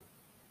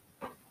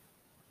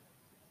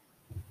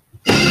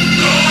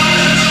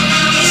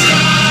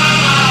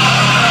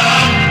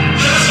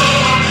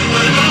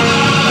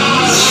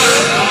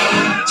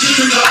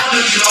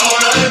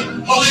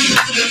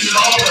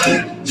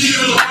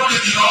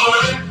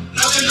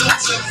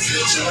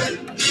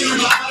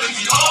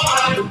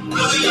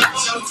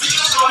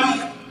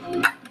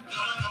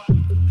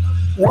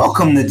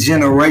Welcome to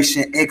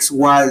Generation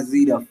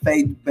XYZ, the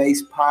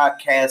faith-based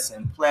podcast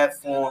and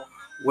platform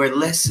where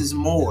less is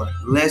more,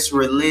 less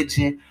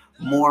religion,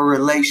 more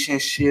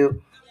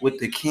relationship with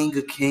the King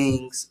of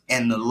Kings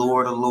and the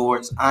Lord of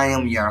Lords. I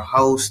am your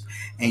host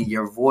and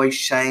your voice,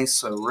 Shane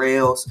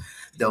Sorrells,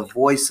 the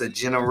voice of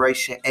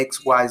Generation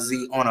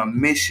XYZ, on a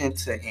mission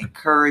to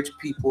encourage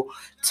people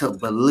to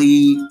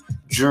believe,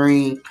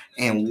 dream,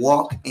 and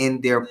walk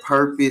in their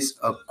purpose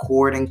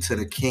according to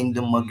the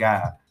kingdom of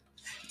God.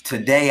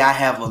 Today, I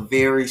have a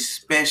very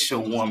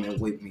special woman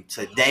with me.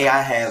 Today,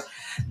 I have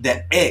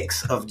the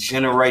ex of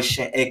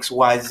Generation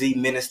XYZ,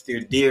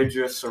 Minister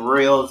Deirdre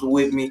Sorrells,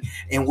 with me.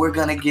 And we're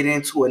going to get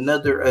into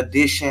another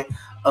edition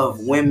of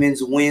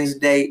Women's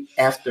Wednesday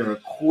after a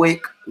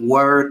quick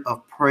word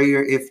of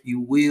prayer, if you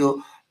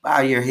will.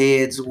 Bow your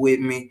heads with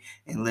me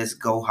and let's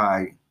go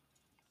higher.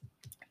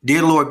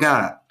 Dear Lord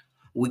God,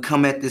 we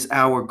come at this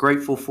hour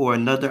grateful for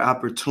another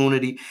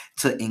opportunity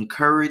to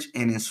encourage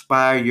and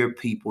inspire your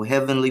people.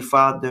 Heavenly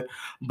Father,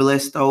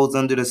 bless those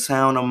under the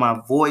sound of my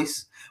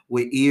voice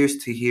with ears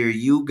to hear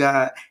you,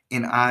 God,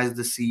 and eyes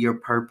to see your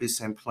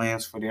purpose and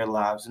plans for their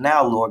lives.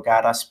 Now, Lord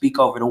God, I speak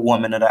over the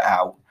woman of the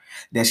hour,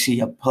 that she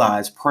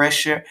applies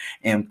pressure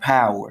and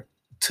power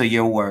to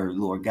your word,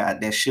 Lord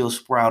God, that she'll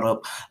sprout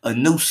up a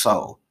new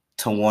soul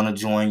to want to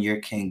join your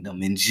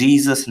kingdom. In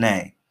Jesus'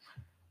 name,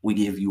 we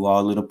give you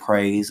all of the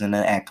praise and the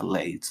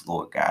accolades,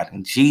 Lord God.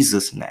 In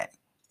Jesus' name,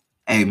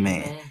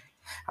 amen.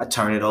 I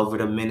turn it over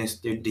to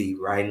Minister D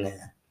right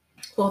now.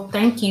 Well,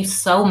 thank you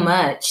so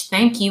much.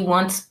 Thank you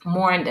once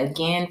more and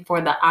again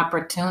for the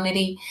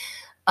opportunity.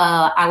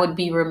 I would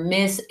be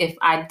remiss if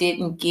I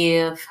didn't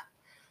give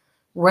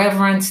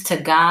reverence to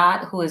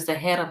God, who is the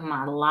head of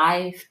my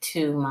life,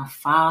 to my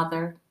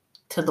Father,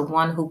 to the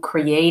one who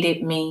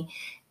created me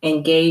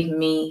and gave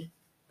me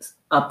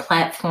a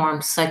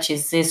platform such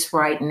as this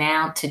right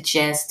now to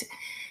just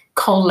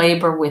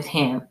co-labor with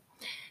him.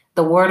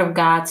 The word of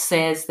God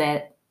says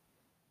that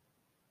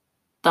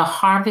the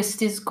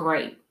harvest is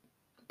great,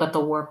 but the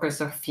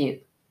workers are few.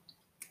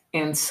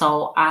 And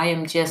so I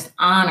am just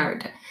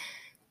honored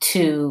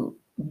to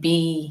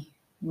be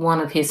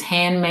one of his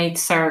handmaid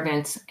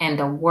servants and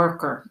a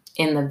worker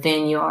in the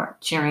vineyard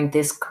during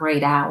this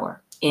great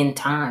hour in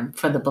time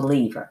for the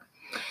believer.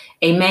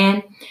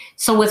 Amen.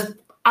 So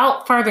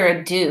without further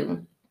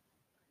ado,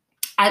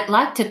 I'd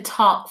like to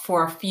talk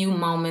for a few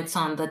moments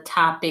on the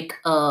topic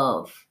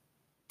of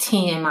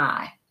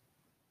TMI.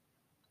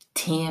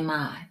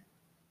 TMI.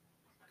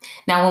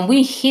 Now, when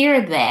we hear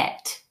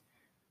that,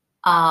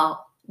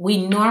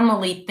 we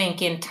normally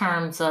think in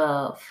terms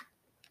of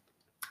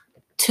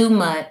too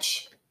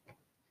much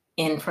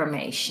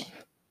information.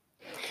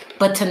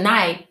 But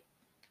tonight,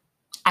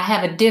 I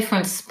have a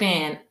different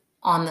spin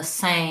on the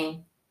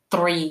same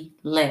three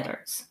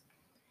letters,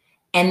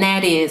 and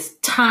that is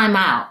time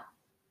out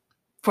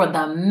for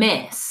the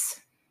mess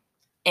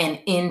and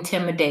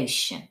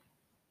intimidation.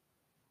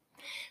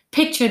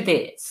 Picture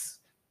this.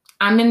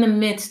 I'm in the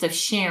midst of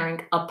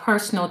sharing a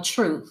personal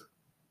truth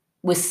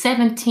with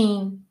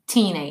 17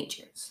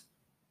 teenagers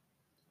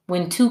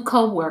when two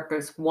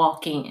co-workers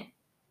walk in.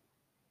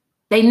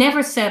 They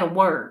never said a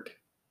word,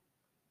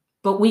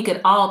 but we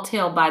could all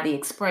tell by the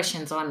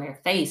expressions on their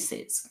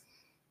faces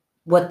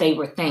what they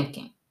were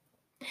thinking.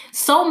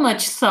 So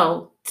much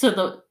so to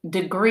the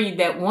degree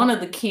that one of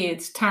the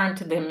kids turned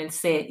to them and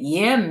said,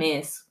 "Yeah,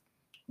 miss,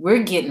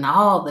 we're getting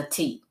all the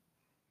tea."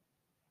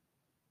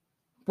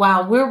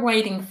 While we're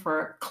waiting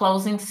for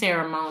closing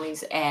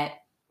ceremonies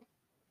at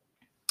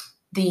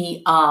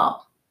the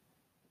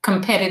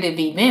competitive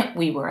event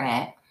we were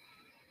at,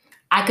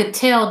 I could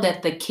tell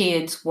that the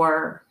kids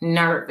were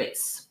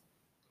nervous.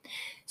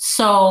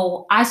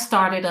 So I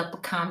started up a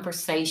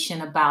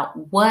conversation about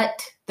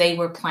what they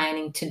were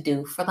planning to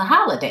do for the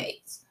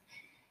holidays.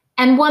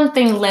 And one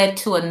thing led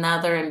to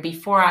another, and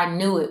before I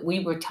knew it,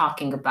 we were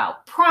talking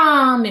about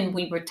prom, and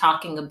we were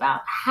talking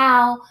about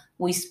how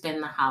we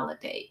spend the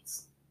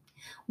holidays.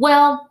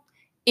 Well,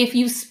 if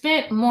you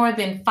spent more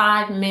than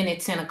 5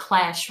 minutes in a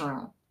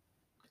classroom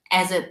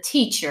as a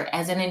teacher,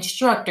 as an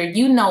instructor,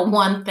 you know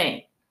one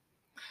thing.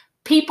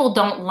 People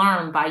don't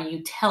learn by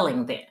you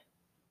telling them.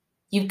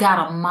 You've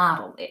got to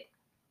model it.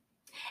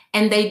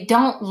 And they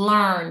don't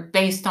learn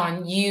based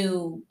on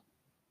you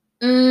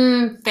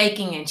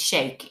faking and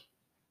shaking.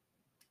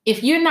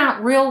 If you're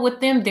not real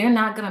with them, they're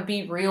not going to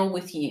be real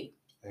with you.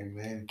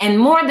 Amen. And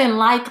more than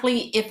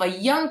likely, if a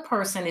young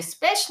person,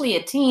 especially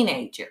a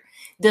teenager,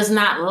 does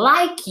not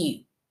like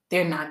you,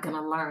 they're not going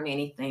to learn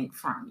anything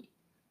from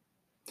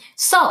you.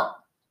 So,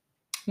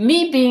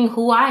 me being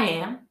who I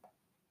am,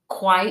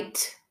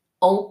 quite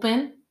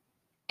open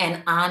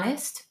and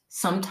honest,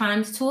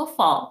 sometimes to a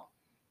fault,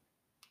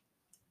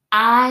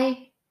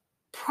 I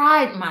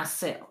pride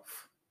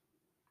myself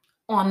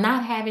on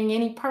not having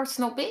any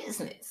personal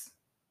business.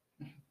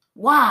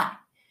 Why?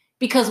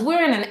 Because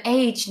we're in an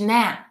age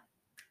now,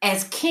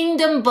 as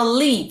kingdom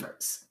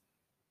believers,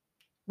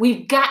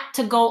 we've got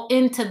to go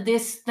into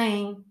this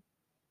thing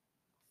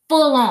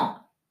full on.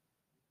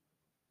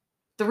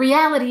 The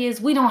reality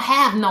is we don't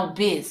have no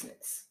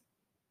business.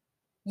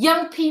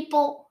 Young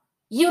people,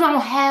 you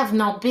don't have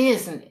no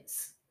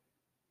business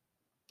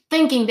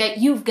thinking that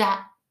you've got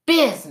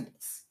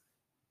business.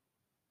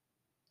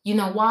 You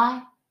know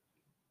why?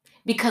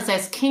 Because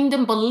as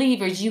kingdom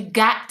believers, you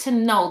got to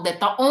know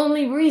that the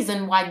only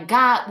reason why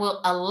God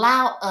will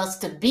allow us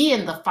to be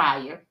in the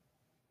fire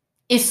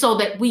is so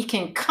that we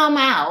can come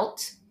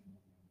out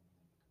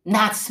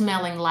not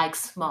smelling like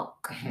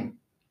smoke,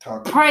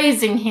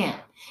 praising him,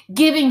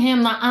 giving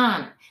him the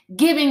honor,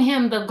 giving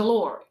him the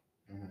glory,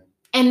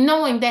 and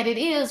knowing that it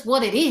is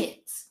what it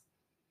is.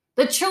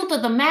 The truth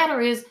of the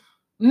matter is,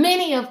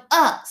 many of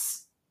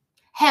us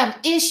have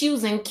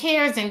issues and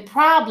cares and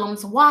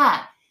problems.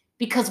 Why?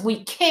 Because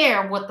we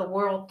care what the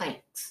world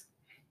thinks.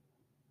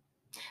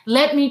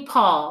 Let me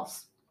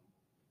pause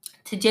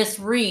to just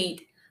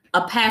read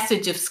a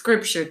passage of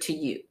scripture to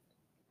you.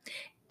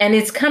 And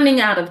it's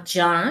coming out of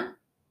John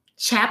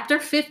chapter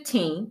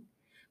 15,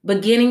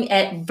 beginning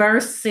at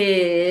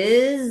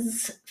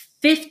verses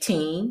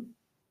 12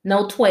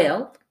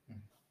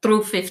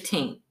 through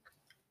 15.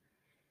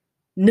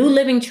 New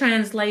Living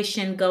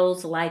Translation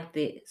goes like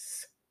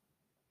this.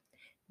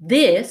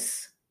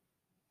 This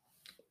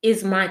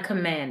is my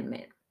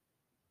commandment.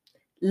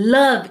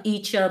 Love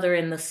each other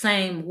in the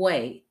same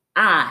way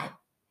I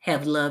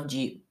have loved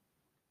you.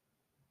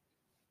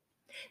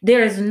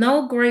 There is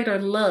no greater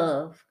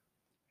love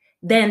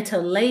than to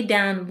lay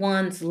down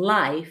one's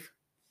life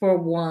for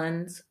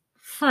one's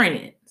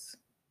friends.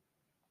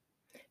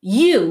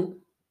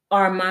 You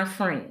are my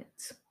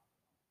friends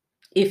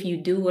if you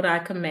do what I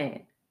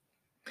command.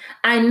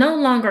 I no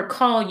longer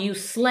call you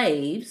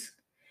slaves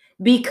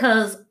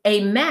because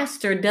a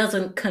master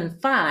doesn't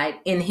confide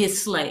in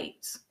his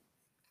slaves.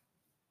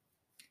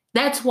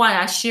 That's why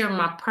I share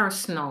my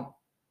personal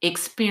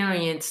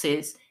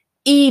experiences,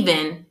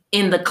 even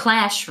in the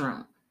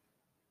classroom.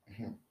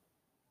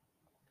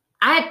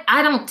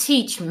 I don't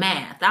teach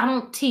math. I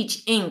don't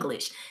teach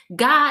English.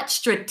 God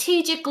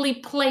strategically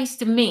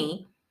placed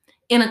me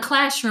in a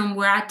classroom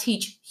where I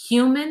teach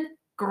human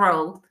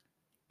growth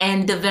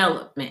and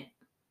development.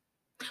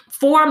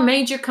 4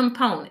 major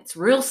components,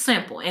 real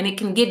simple, and it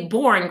can get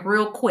boring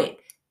real quick.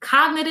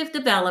 Cognitive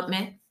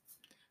development,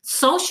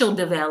 social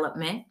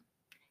development,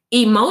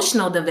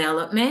 emotional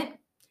development,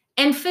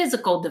 and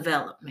physical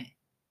development.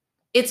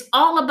 It's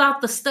all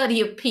about the study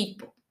of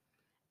people.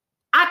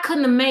 I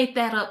couldn't have made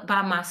that up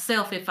by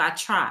myself if I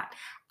tried.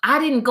 I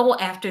didn't go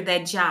after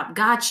that job.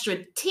 God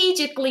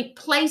strategically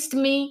placed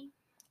me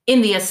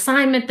in the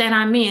assignment that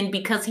I'm in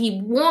because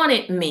he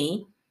wanted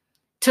me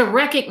to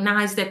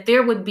recognize that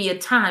there would be a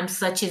time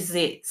such as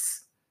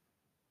this,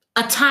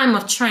 a time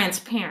of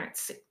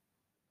transparency,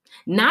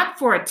 not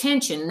for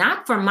attention,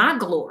 not for my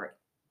glory,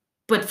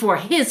 but for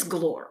his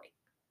glory.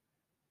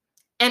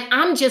 And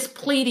I'm just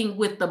pleading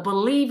with the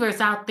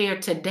believers out there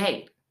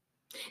today,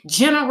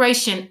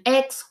 Generation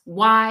X,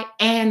 Y,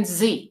 and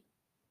Z.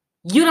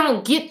 You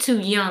don't get too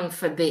young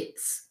for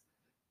this.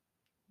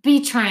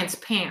 Be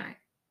transparent.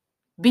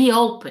 Be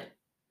open.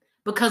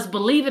 Because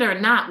believe it or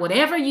not,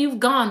 whatever you've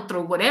gone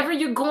through, whatever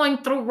you're going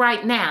through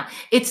right now,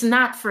 it's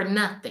not for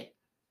nothing.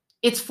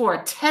 It's for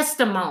a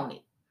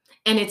testimony,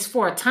 and it's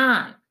for a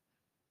time.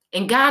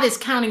 And God is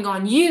counting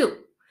on you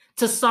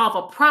to solve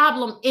a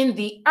problem in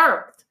the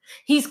earth.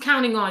 He's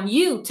counting on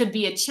you to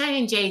be a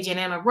change agent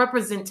and a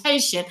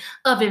representation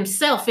of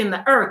himself in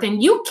the earth.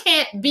 And you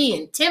can't be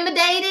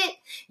intimidated.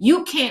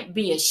 You can't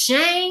be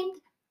ashamed.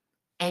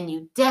 And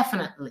you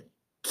definitely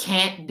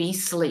can't be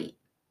asleep.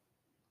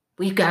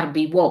 We've got to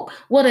be woke.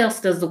 What else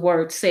does the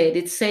word say?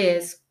 It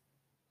says,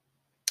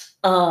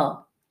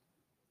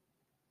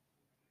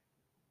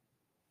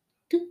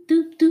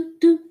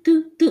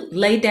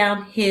 lay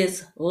down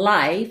his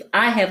life.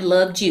 I have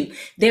loved you.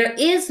 There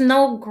is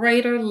no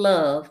greater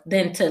love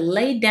than to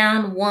lay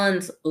down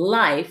one's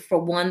life for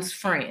one's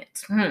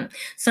friends.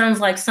 Sounds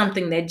like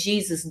something that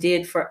Jesus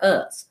did for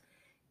us.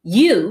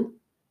 You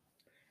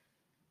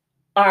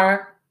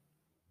are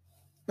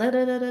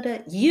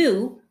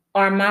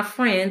my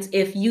friends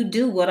if you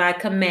do what I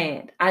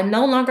command. I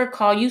no longer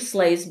call you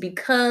slaves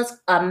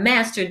because a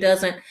master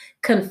doesn't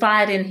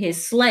confide in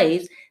his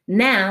slaves.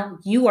 Now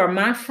you are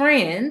my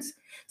friends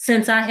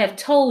since I have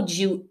told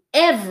you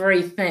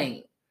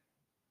everything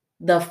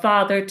the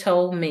Father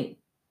told me.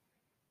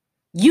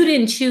 You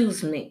didn't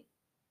choose me.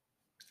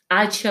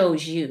 I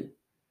chose you.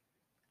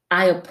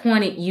 I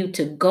appointed you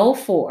to go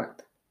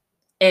forth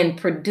and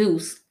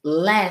produce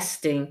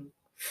lasting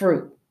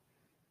fruit.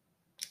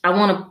 I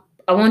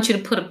want you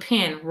to put a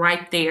pin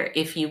right there,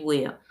 if you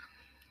will.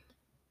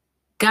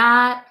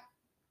 God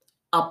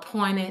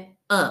appointed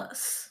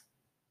us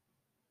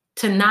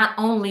to not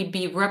only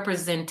be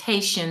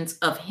representations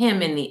of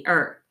him in the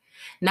earth,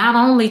 not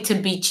only to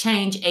be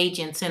change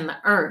agents in the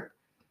earth.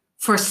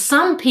 For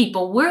some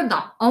people, we're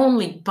the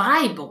only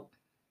Bible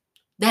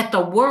that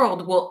the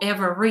world will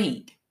ever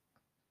read.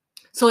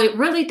 So it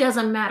really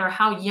doesn't matter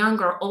how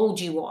young or old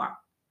you are.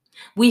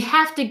 We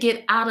have to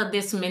get out of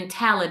this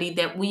mentality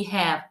that we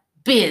have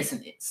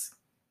business.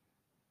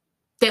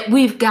 that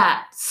we've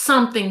got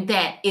something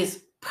that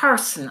is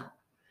personal.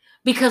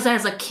 Because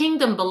as a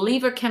kingdom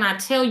believer, can I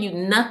tell you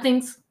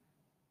nothing's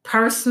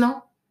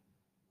personal?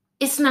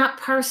 It's not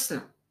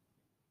personal.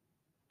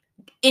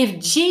 If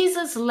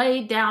Jesus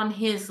laid down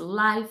his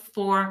life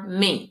for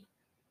me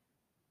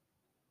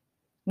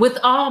with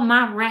all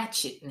my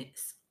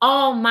ratchetness,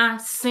 all my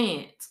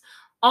sins,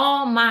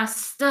 all my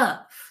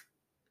stuff,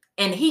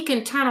 and he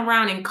can turn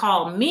around and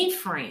call me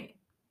friend,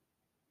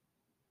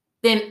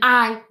 then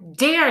I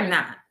dare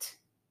not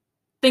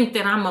think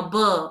that I'm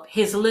above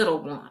his little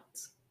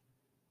ones.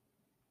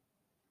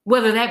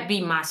 Whether that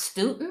be my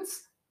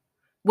students,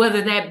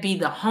 whether that be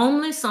the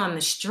homeless on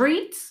the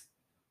streets,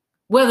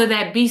 whether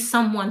that be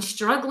someone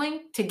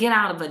struggling to get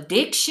out of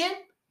addiction,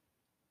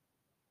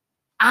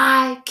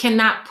 I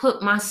cannot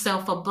put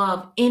myself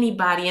above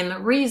anybody. And the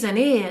reason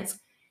is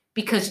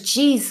because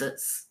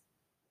Jesus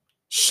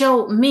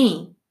showed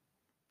me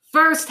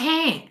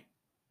firsthand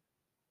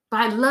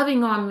by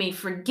loving on me,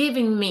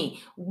 forgiving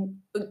me,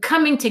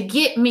 coming to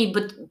get me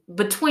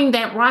between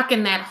that rock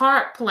and that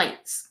hard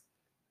place,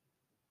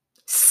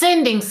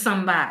 sending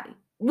somebody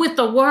with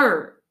a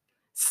word,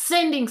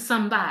 sending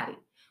somebody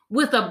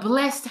with a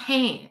blessed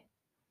hand.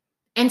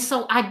 And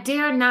so I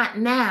dare not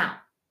now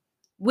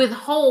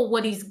withhold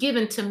what he's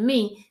given to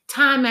me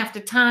time after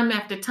time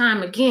after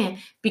time again,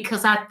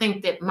 because I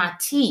think that my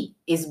tea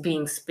is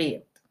being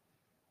spilled.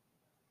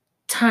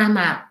 Time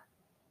out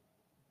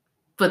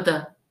for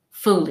the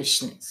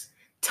foolishness.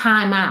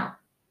 Time out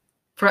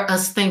for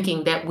us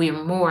thinking that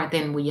we're more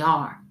than we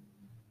are.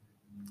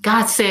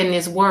 God said in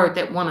his word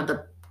that one of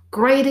the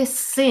greatest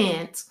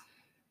sins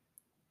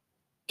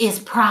is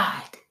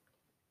pride.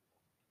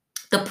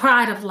 The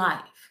pride of life.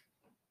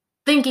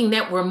 Thinking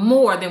that we're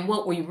more than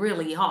what we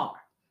really are.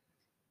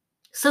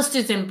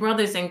 Sisters and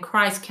brothers in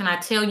Christ, can I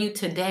tell you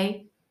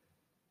today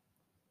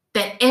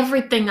that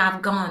everything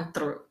I've gone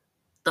through,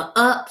 the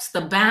ups,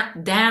 the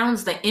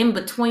downs, the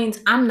in-betweens,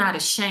 I'm not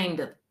ashamed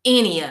of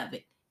any of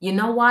it. You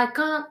know why,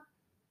 come?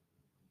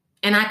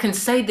 And I can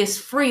say this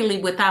freely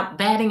without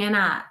batting an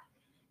eye,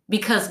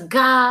 because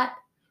God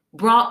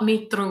brought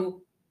me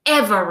through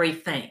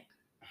everything.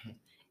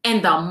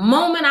 And the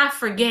moment I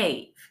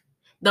forgave,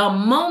 the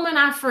moment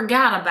I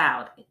forgot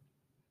about it,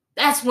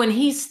 that's when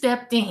he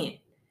stepped in.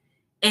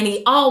 And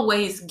he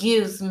always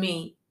gives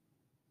me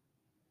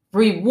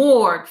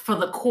reward for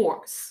the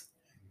course.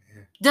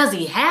 Does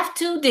he have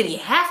to? Did he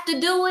have to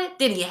do it?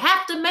 Did he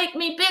have to make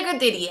me bigger?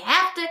 Did he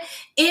have to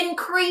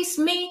increase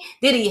me?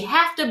 Did he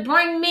have to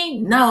bring me?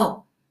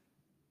 No.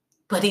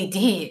 But he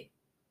did.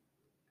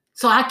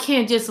 So I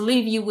can't just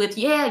leave you with,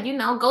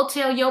 go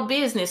tell your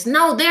business.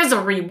 No, there's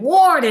a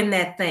reward in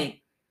that thing.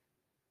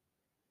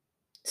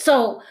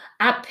 So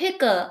I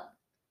pick up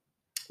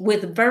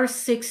with verse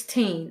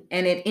 16,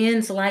 and it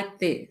ends like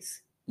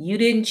this. You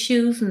didn't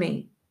choose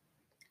me.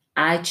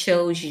 I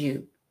chose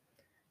you.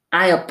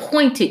 I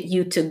appointed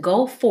you to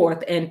go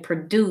forth and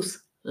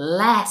produce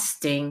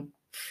lasting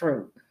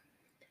fruit,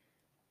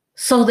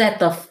 so that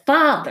the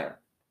Father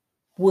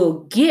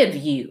will give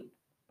you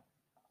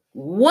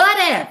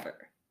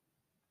whatever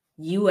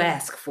you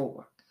ask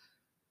for.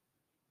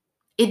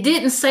 It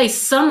didn't say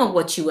some of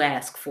what you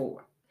ask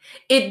for.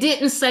 It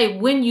didn't say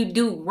when you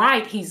do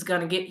right, he's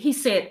going to get. He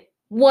said,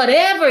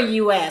 whatever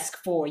you ask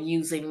for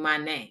using my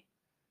name.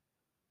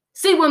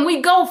 See, when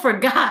we go for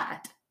God,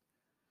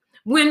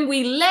 when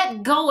we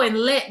let go and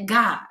let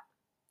God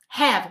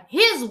have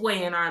his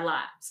way in our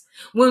lives,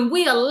 when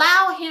we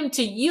allow him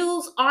to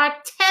use our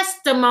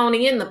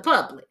testimony in the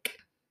public,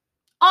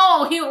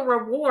 oh, he'll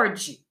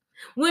reward you.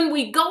 When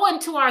we go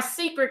into our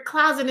secret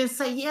closet and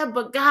say, yeah,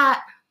 but God,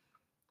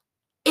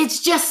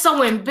 it's just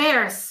so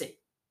embarrassing.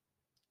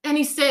 And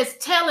he says,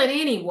 tell it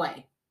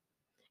anyway.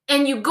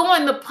 And you go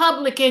in the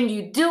public and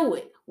you do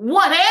it.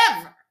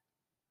 Whatever.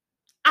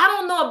 I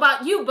don't know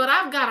about you, but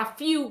I've got a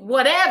few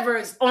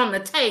whatevers on the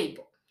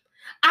table.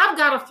 I've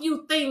got a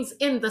few things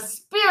in the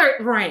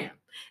spirit realm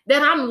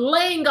that I'm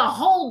laying a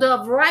hold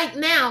of right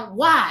now.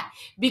 Why?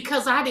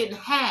 Because I didn't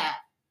have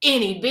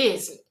any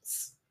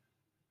business.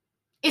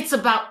 It's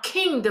about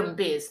kingdom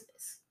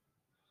business.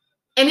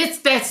 And it's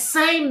that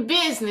same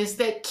business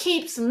that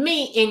keeps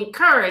me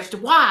encouraged.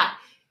 Why?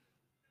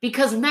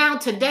 Because now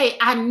today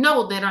I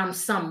know that I'm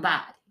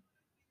somebody.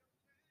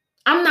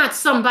 I'm not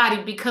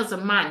somebody because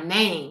of my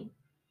name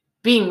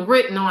being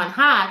written on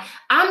high.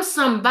 I'm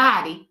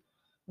somebody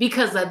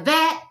because of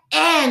that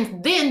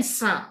and then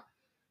some.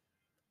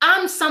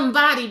 I'm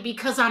somebody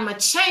because I'm a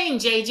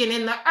change agent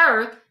in the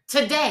earth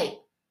today.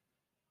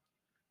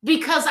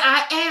 Because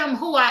I am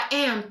who I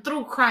am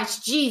through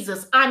Christ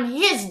Jesus. I'm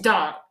his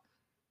daughter.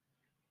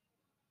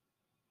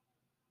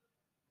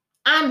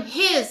 I'm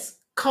his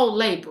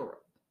co-laborer.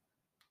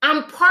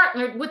 I'm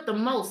partnered with the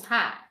Most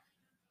High.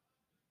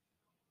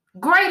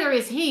 Greater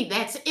is he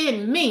that's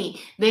in me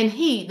than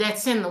he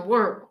that's in the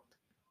world.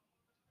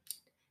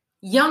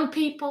 Young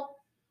people,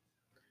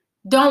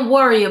 don't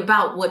worry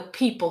about what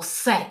people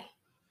say.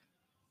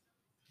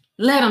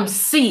 Let them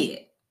see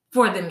it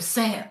for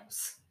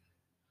themselves.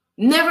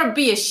 Never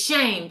be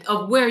ashamed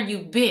of where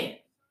you've been.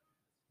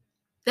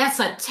 That's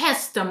a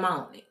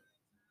testimony.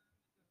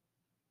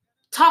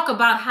 Talk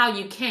about how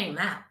you came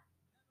out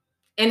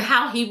and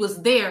how he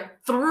was there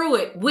through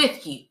it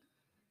with you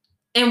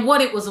and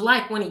what it was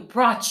like when he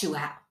brought you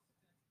out.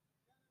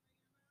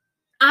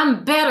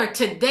 I'm better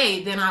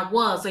today than I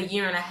was a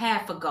year and a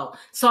half ago.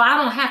 So I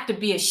don't have to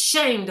be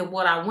ashamed of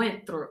what I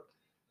went through.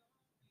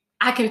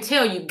 I can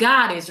tell you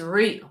God is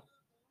real.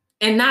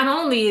 And not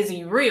only is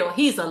he real,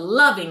 he's a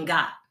loving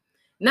God.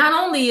 Not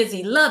only is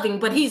he loving,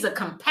 but he's a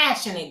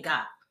compassionate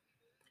God.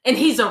 And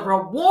he's a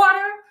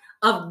rewarder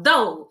of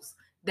those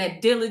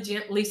that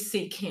diligently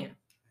seek him.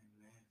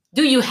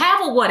 Do you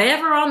have a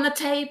whatever on the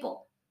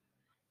table?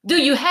 Do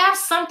you have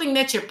something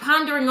that you're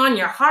pondering on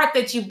your heart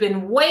that you've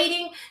been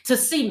waiting to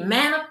see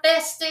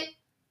manifested?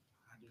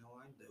 I know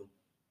I do.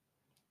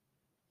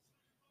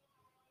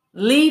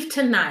 Leave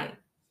tonight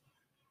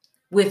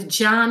with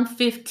John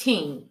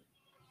 15,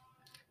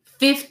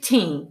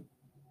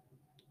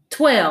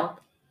 12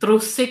 through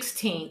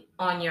 16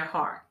 on your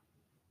heart.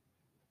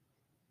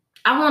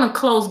 I want to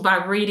close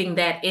by reading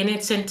that in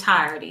its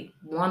entirety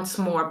once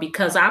more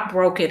because I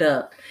broke it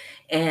up.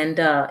 And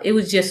it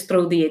was just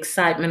through the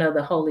excitement of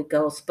the Holy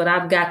Ghost. But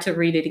I've got to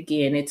read it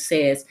again. It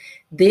says,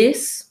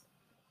 "This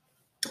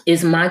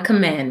is my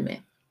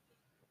commandment.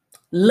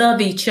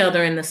 Love each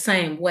other in the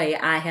same way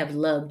I have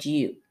loved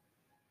you.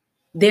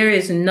 There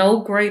is no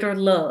greater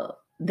love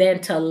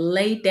than to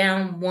lay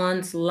down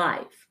one's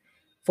life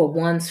for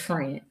one's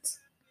friends.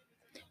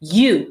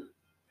 You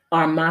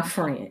are my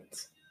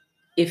friends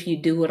if you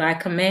do what I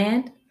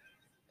command.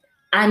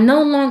 I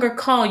no longer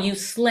call you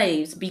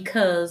slaves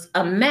because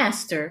a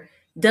master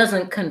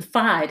doesn't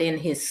confide in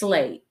his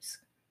slaves.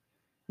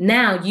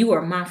 Now you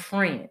are my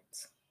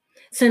friends,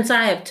 since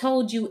I have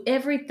told you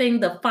everything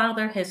the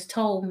Father has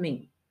told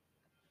me.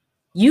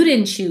 You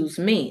didn't choose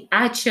me,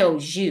 I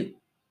chose you.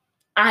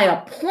 I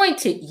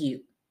appointed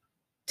you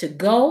to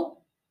go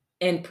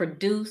and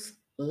produce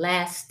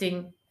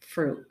lasting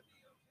fruit,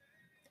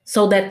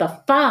 so that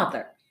the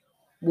Father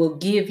will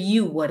give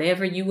you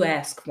whatever you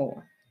ask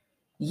for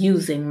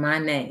using my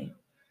name.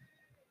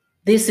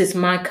 This is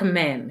my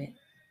commandment.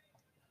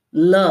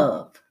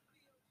 Love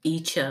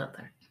each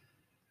other."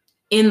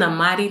 In the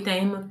mighty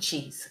name of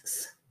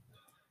Jesus,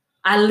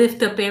 I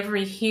lift up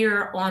every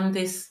hearer on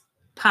this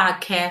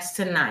podcast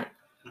tonight.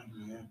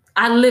 Amen.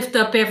 I lift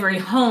up every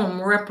home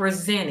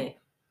represented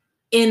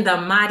in the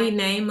mighty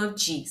name of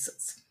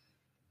Jesus.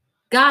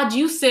 God,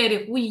 you said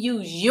if we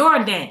use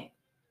your name,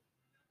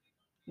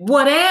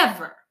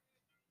 whatever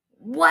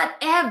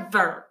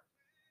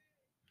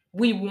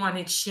we want,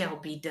 it shall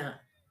be done.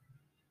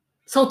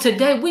 So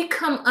today we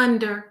come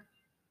under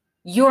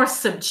your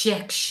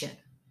subjection.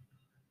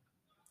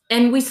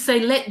 And we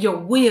say, let your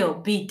will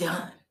be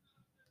done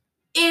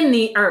in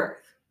the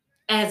earth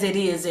as it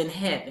is in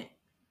heaven.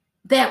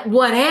 That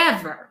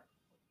whatever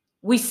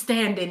we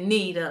stand in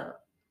need of,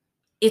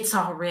 it's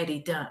already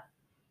done.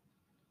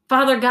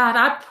 Father God,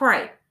 I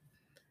pray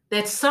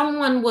that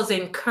someone was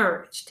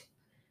encouraged.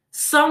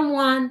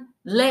 Someone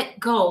let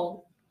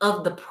go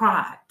of the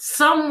pride.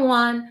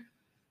 Someone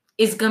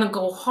is going to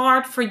go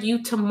hard for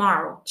you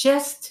tomorrow.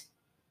 Just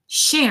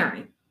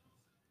sharing,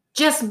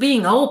 just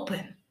being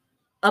open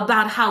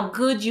about how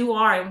good you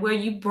are and where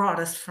you brought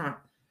us from.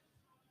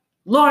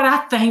 Lord, I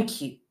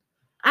thank you.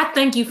 I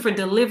thank you for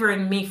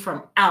delivering me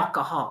from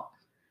alcohol.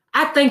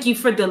 I thank you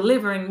for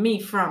delivering me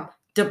from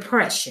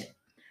depression.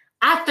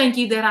 I thank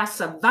you that I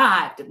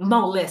survived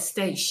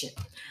molestation.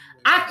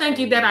 I thank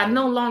you that I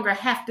no longer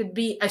have to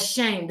be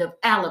ashamed of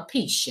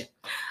alopecia.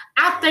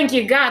 I thank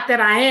you, God,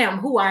 that I am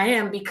who I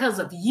am because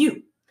of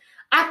you.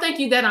 I thank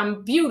you that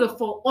I'm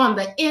beautiful on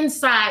the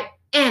inside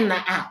and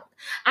the out.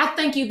 I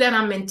thank you that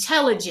I'm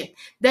intelligent,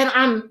 that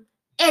I'm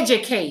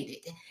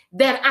educated,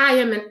 that I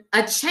am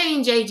a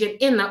change agent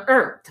in the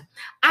earth.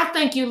 I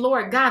thank you,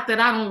 Lord God, that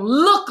I don't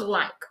look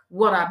like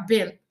what I've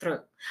been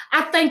through.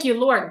 I thank you,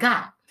 Lord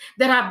God,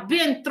 that I've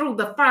been through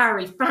the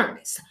fiery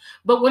furnace.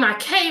 But when I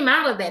came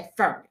out of that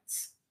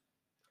furnace,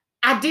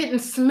 I didn't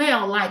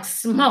smell like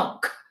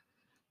smoke.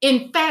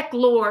 In fact,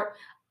 Lord,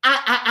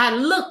 I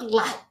look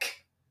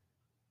like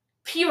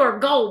pure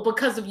gold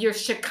because of your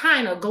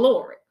Shekinah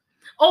glory.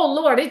 Oh,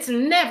 Lord, it's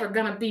never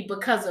going to be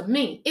because of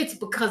me. It's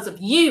because of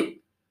you.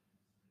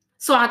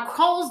 So I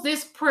close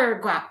this prayer,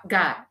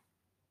 God,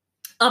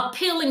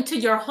 appealing to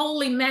your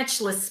holy,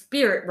 matchless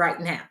spirit right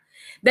now,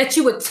 that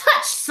you would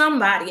touch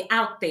somebody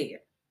out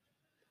there,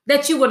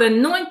 that you would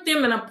anoint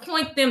them and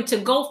appoint them to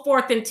go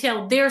forth and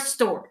tell their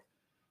story,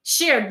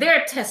 share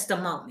their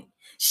testimony,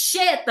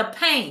 shed the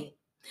pain,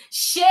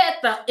 shed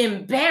the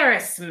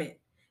embarrassment,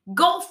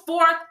 go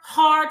forth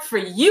hard for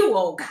you,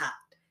 oh God,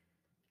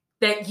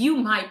 that you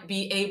might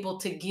be able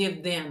to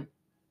give them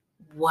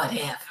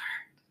whatever.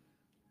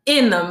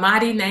 In the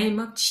mighty name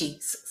of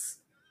Jesus,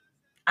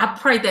 I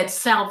pray that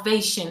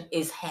salvation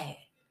is had.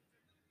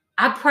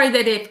 I pray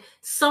that if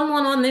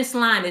someone on this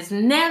line has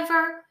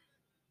never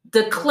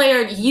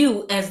declared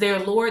you as their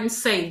Lord and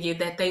Savior,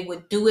 that they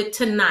would do it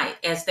tonight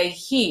as they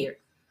hear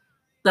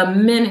the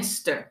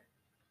minister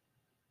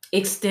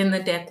extend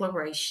the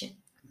declaration.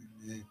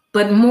 Amen.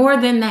 But more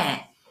than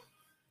that,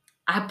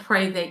 I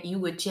pray that you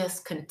would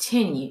just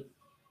continue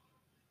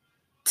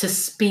to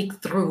speak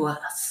through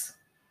us,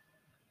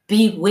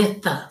 be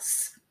with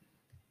us,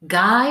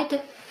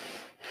 guide,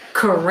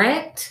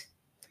 correct,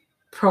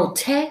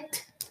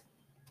 protect,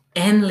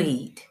 and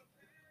lead.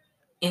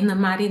 In the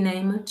mighty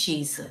name of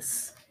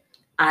Jesus,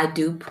 I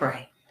do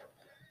pray.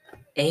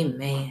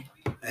 Amen.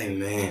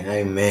 Amen.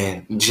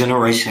 Amen.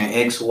 Generation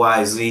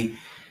XYZ,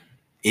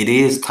 it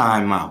is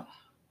time out.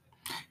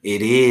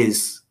 It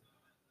is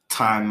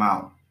time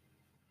out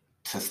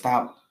to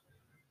stop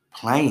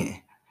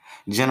playing.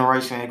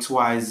 Generation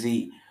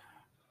XYZ,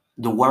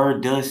 the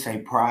word does say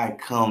pride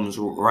comes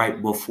right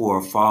before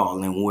a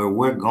fall, and where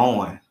we're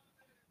going,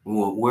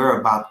 we're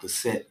about to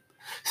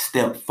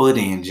step foot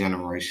in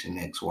Generation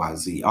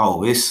XYZ.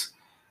 Oh, it's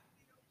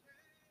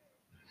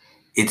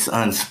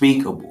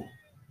unspeakable.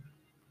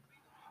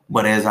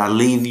 But as I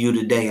leave you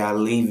today, I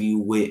leave you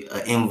with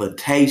an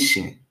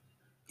invitation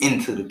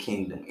into the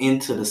kingdom,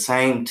 into the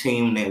same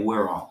team that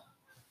we're on.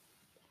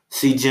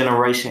 See,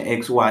 Generation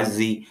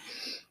XYZ,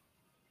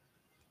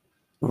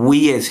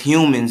 we as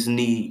humans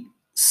need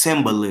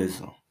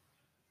symbolism.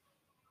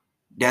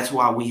 That's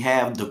why we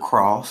have the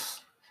cross.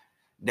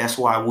 That's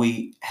why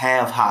we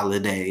have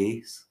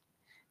holidays.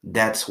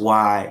 That's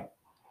why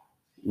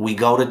we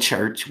go to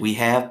church. We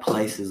have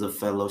places of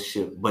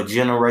fellowship. But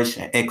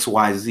Generation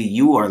XYZ,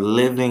 you are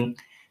living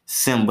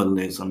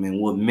symbolism.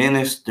 And what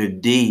Minister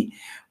D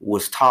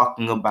was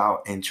talking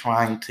about and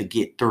trying to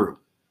get through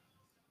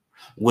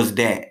was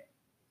that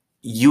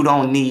you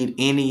don't need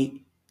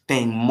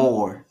anything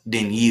more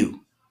than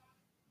you.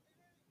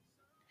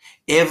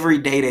 Every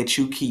day that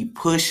you keep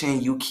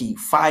pushing, you keep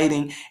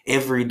fighting,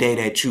 every day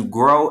that you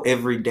grow,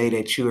 every day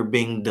that you are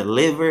being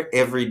delivered,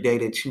 every day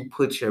that you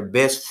put your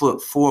best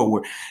foot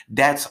forward,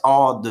 that's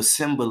all the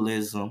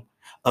symbolism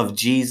of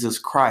Jesus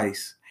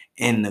Christ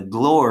and the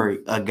glory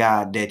of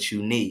God that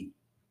you need.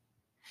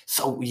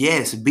 So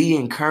yes, be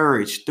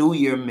encouraged through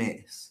your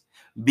mess.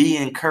 Be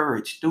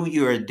encouraged through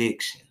your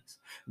addictions.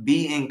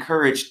 Be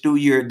encouraged through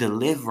your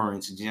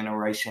deliverance,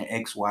 Generation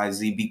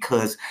XYZ,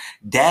 because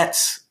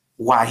that's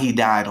why he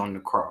died on the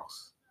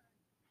cross.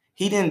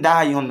 He didn't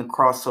die on the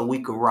cross so we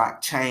could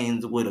rock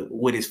chains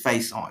with his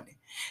face on it.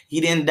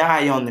 He didn't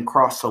die on the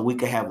cross so we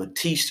could have a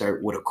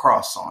t-shirt with a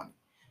cross on it.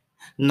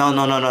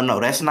 No.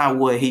 That's not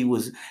what he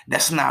was.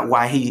 That's not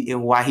why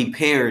he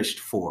perished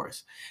for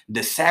us.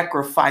 The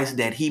sacrifice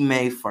that he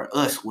made for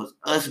us was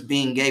us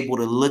being able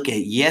to look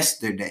at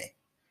yesterday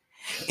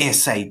and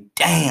say,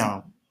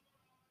 damn,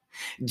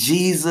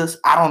 Jesus,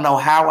 I don't know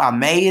how I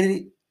made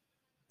it,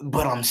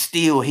 but I'm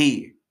still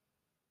here.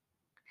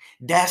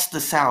 That's the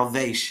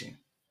salvation.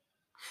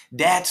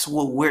 That's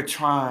what we're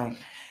trying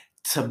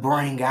to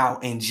bring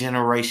out in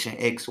Generation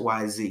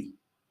XYZ.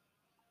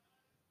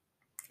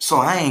 So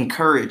I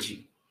encourage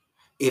you,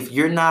 if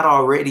you're not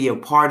already a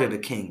part of the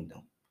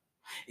kingdom,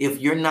 if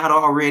you're not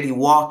already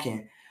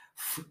walking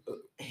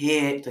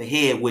head to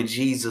head with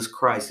Jesus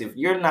Christ, if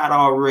you're not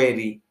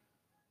already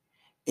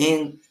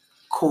in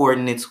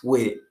coordinates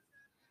with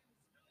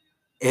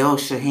El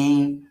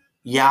Shaheen,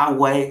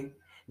 Yahweh,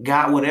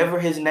 God, whatever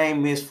his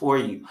name is for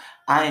you,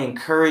 I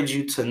encourage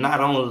you to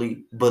not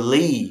only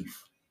believe,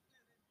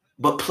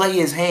 but play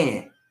his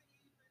hand.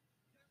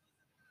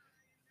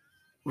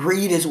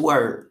 Read his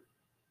word.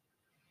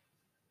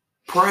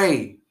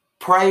 Pray.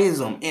 Praise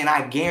him. And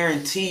I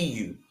guarantee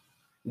you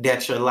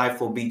that your life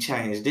will be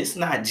changed. It's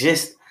not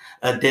just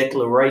a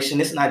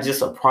declaration. It's not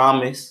just a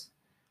promise.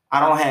 I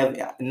don't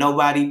have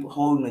nobody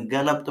holding a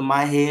gun up to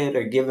my head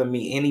or giving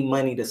me any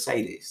money to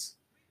say this.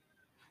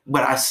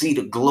 But I see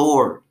the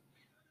glory.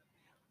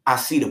 I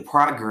see the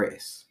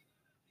progress.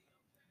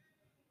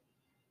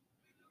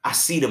 I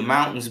see the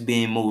mountains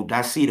being moved.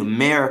 I see the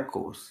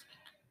miracles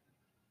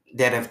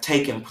that have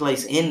taken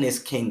place in this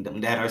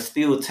kingdom, that are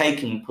still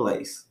taking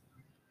place.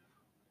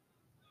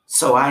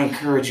 So I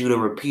encourage you to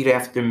repeat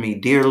after me.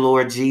 Dear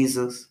Lord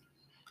Jesus,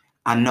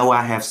 I know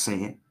I have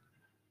sinned,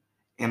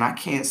 and I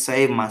can't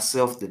save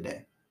myself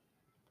today.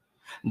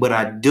 But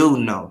I do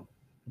know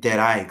that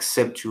I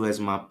accept you as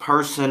my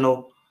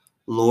personal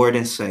Lord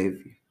and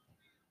Savior.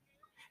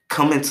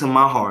 Come into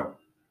my heart.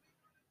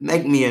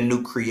 Make me a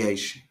new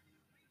creation.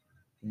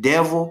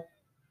 Devil,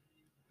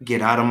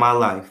 get out of my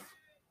life.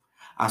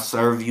 I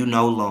serve you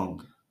no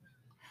longer.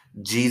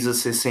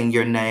 Jesus, it's in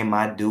your name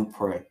I do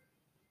pray.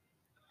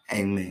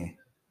 Amen.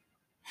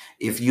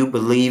 If you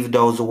believe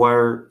those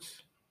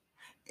words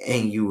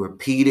and you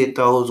repeated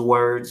those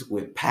words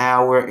with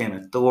power and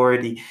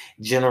authority,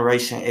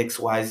 Generation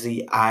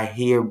XYZ, I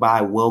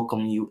hereby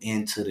welcome you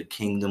into the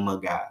kingdom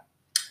of God.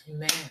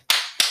 Amen.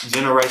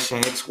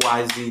 Generation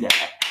XYZ,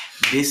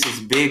 this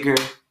is bigger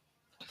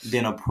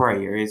than a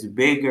prayer. It's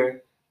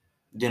bigger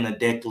than a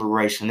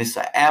declaration. It's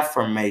an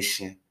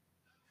affirmation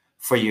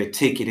for your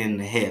ticket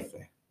into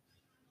heaven.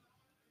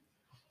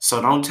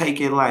 So don't take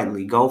it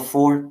lightly. Go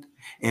forth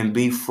and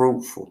be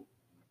fruitful.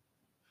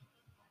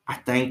 I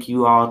thank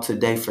you all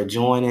today for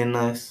joining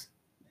us.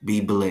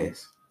 Be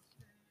blessed.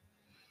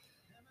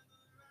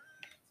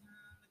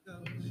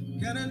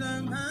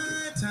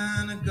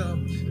 time to go.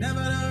 Never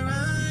the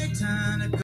right time to go.